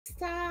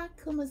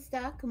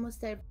Kumusta,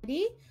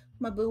 everybody?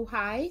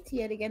 Mabuhay to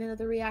yet again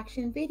another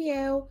reaction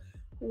video.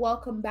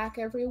 Welcome back,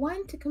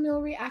 everyone, to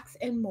Camille Reacts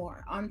and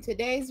More. On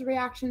today's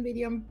reaction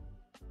video, I'm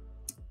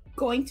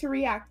going to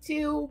react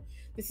to,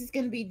 this is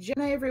going to be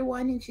Jenna,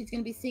 everyone, and she's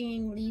going to be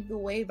singing Lead the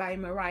Way by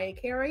Mariah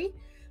Carey.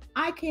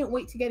 I can't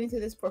wait to get into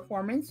this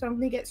performance, so I'm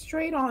going to get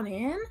straight on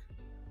in.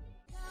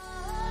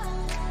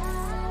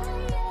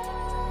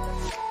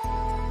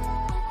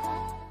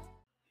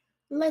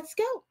 Let's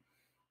go.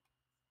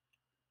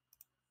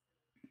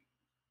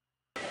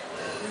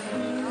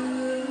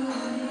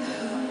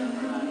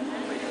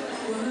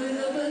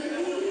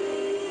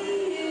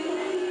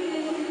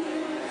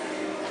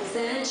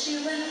 That you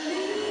and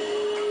me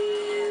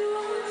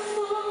were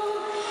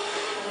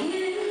for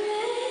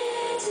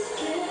years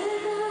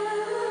together.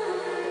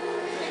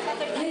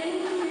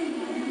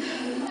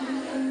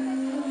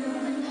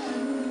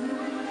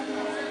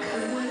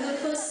 Could have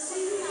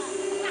foreseen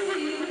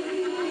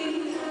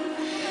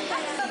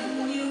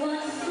you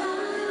are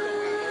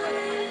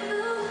flying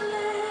the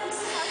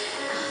legs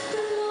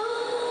after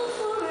love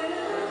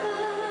forever.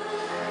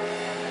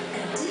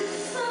 And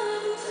if I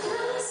move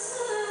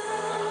closer,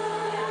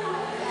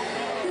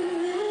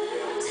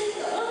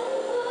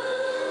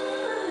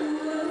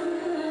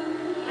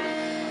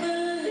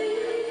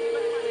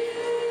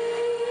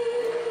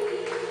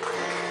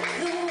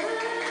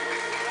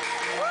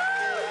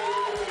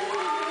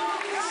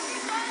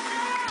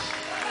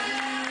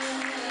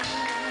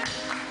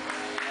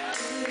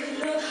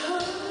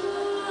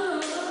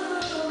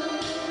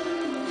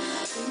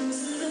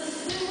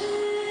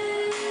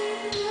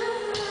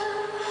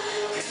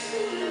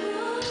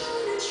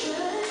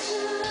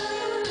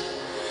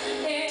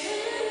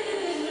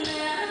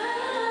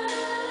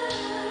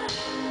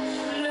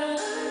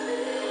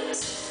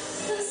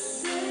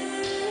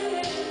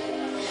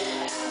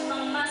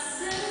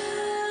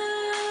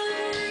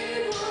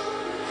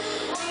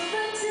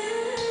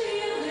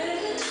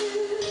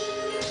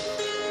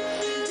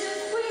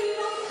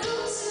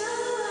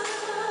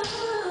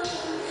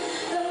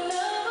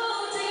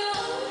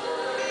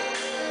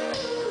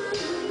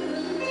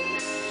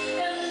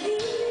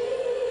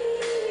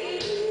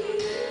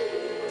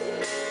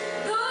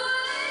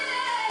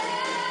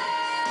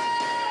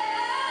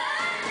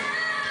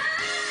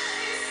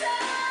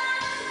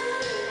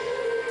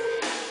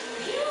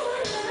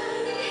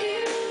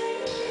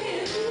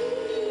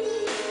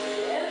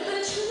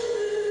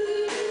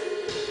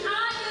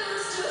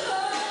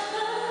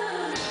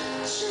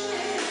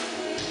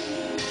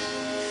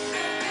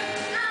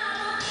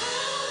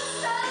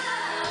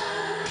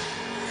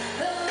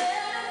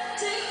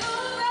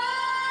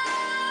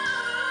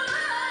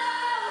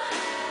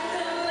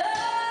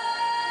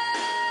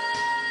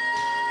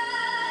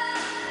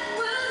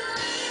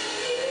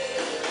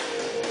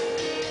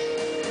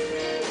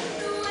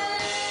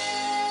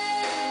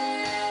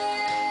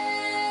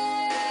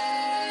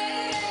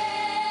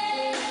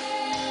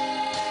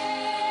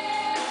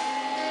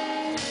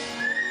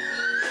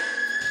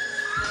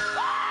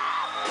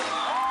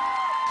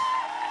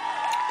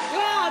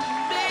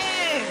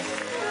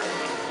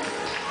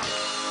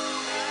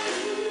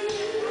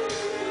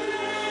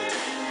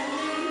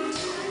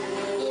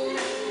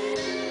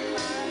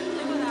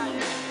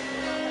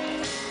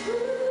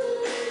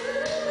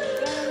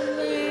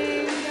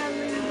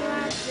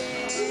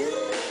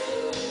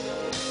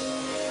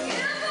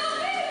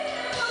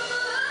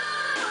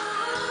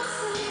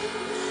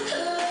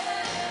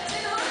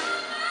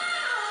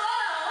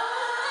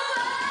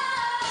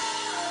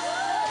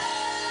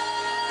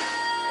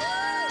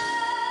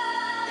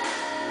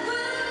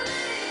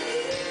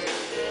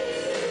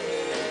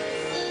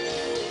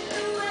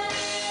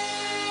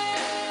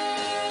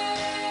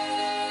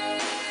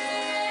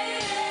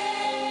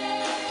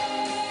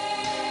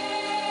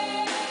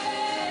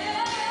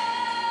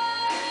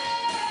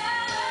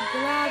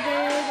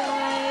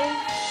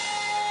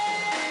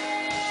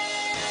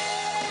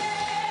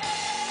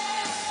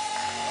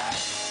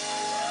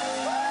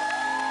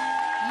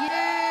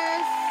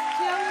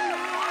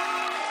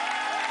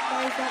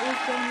 That was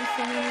Jonalyn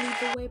singing Lead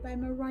the Way by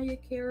Mariah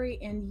Carey,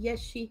 and yes,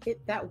 she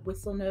hit that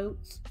whistle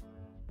note.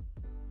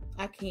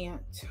 I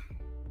can't.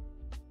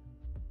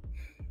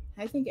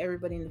 I think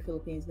everybody in the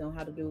Philippines know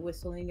how to do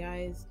whistling,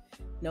 guys.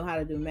 Know how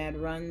to do mad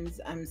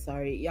runs. I'm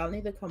sorry. Y'all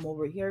need to come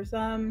over here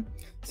some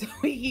so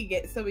we can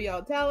get some of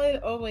y'all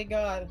talent. Oh my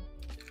god.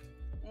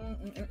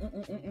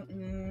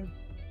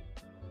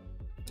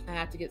 I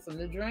have to get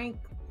something to drink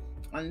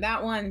on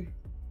that one.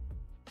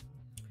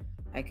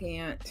 I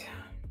can't.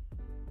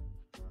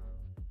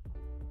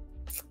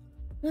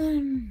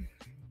 I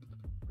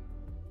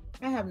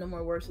have no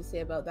more words to say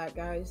about that,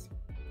 guys.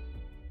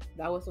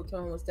 That whistle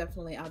tone was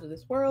definitely out of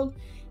this world.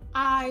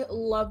 I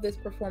love this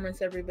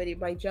performance, everybody,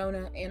 by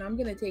Jonah, and I'm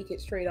going to take it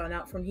straight on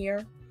out from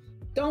here.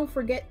 Don't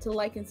forget to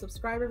like and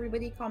subscribe,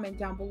 everybody. Comment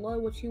down below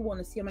what you want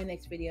to see on my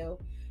next video.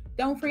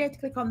 Don't forget to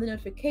click on the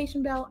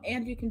notification bell,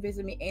 and you can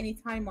visit me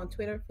anytime on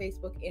Twitter,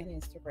 Facebook, and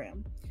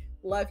Instagram.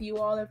 Love you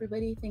all,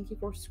 everybody. Thank you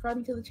for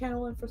subscribing to the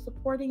channel and for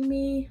supporting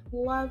me.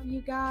 Love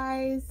you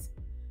guys.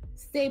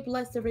 Stay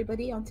blessed,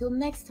 everybody. Until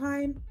next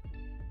time,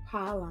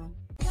 pile on.